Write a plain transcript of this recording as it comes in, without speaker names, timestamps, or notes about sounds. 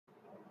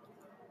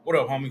What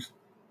up, homies?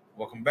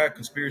 Welcome back,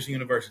 Conspiracy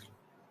University.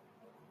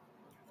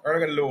 All right, I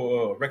got a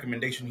little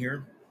recommendation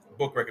here,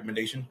 book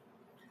recommendation.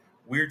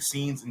 Weird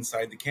Scenes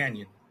Inside the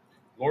Canyon.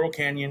 Laurel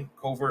Canyon,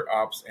 Covert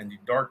Ops, and the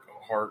Dark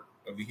Heart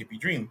of the Hippie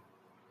Dream.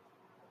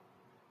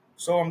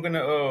 So I'm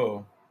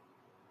gonna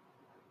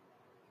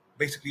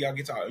basically I'll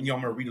get to I'm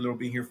gonna read a little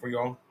bit here for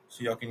y'all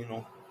so y'all can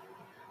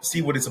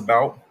see what it's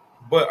about.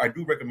 But I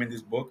do recommend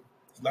this book.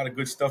 There's a lot of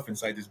good stuff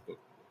inside this book.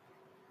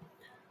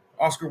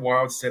 Oscar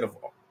Wilde said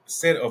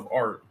of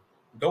art,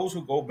 those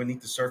who go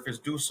beneath the surface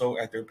do so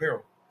at their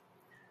peril.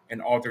 And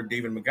author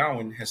David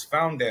McGowan has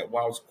found that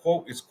Wilde's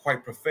quote is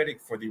quite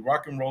prophetic for the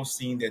rock and roll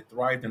scene that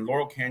thrived in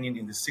Laurel Canyon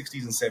in the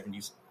 60s and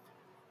 70s.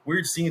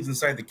 Weird Scenes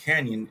Inside the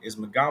Canyon is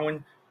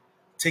McGowan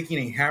taking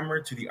a hammer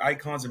to the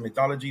icons and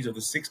mythologies of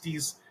the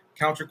 60s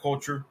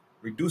counterculture,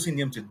 reducing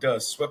them to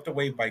dust, swept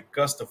away by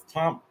gusts of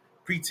pomp,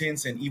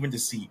 pretense, and even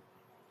deceit.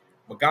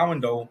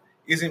 McGowan, though,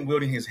 isn't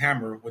wielding his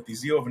hammer with the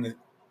zeal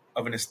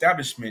of an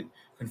establishment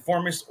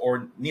conformist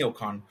or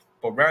neocon,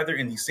 but rather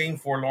in the same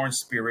forlorn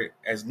spirit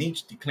as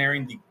Nietzsche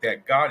declaring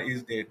that God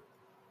is dead.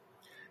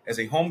 As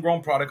a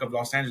homegrown product of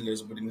Los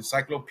Angeles with an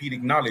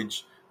encyclopedic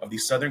knowledge of the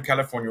Southern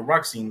California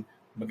rock scene,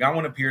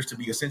 McGowan appears to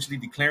be essentially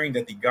declaring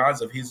that the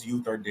gods of his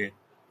youth are dead.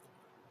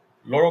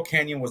 Laurel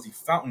Canyon was the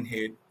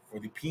fountainhead for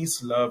the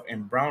peace, love,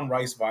 and brown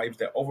rice vibes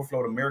that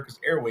overflowed America's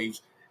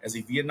airwaves as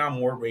the Vietnam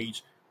War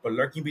raged, but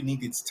lurking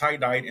beneath its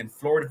tie-dyed and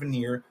florid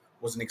veneer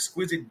was an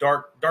exquisite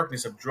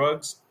darkness of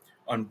drugs,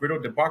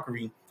 unbridled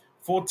debauchery,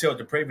 full-tailed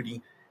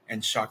depravity,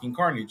 and shocking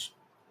carnage.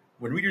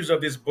 When readers of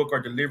this book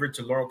are delivered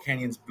to Laurel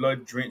Canyon's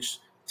blood-drenched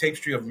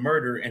tapestry of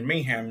murder and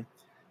mayhem,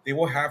 they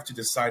will have to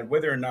decide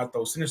whether or not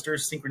those sinister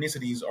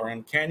synchronicities are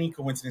uncanny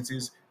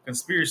coincidences,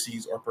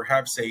 conspiracies, or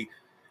perhaps a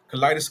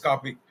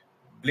kaleidoscopic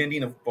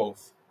blending of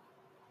both.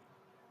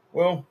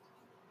 Well,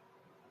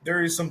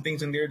 there is some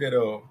things in there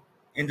that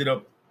ended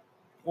up,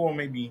 well,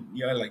 maybe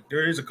yeah, like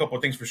there is a couple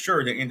of things for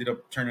sure that ended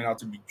up turning out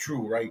to be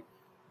true, right?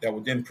 That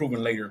were then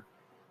proven later.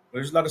 But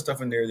there's a lot of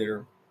stuff in there that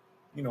are,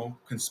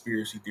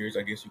 conspiracy theories,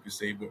 I guess you could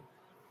say. But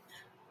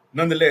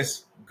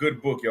nonetheless,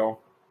 good book, y'all.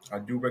 I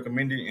do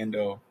recommend it, and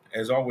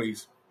as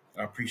always,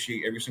 I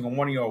appreciate every single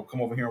one of y'all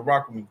come over here and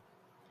rock with me.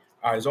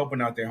 Eyes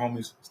open out there,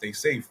 homies. Stay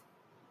safe.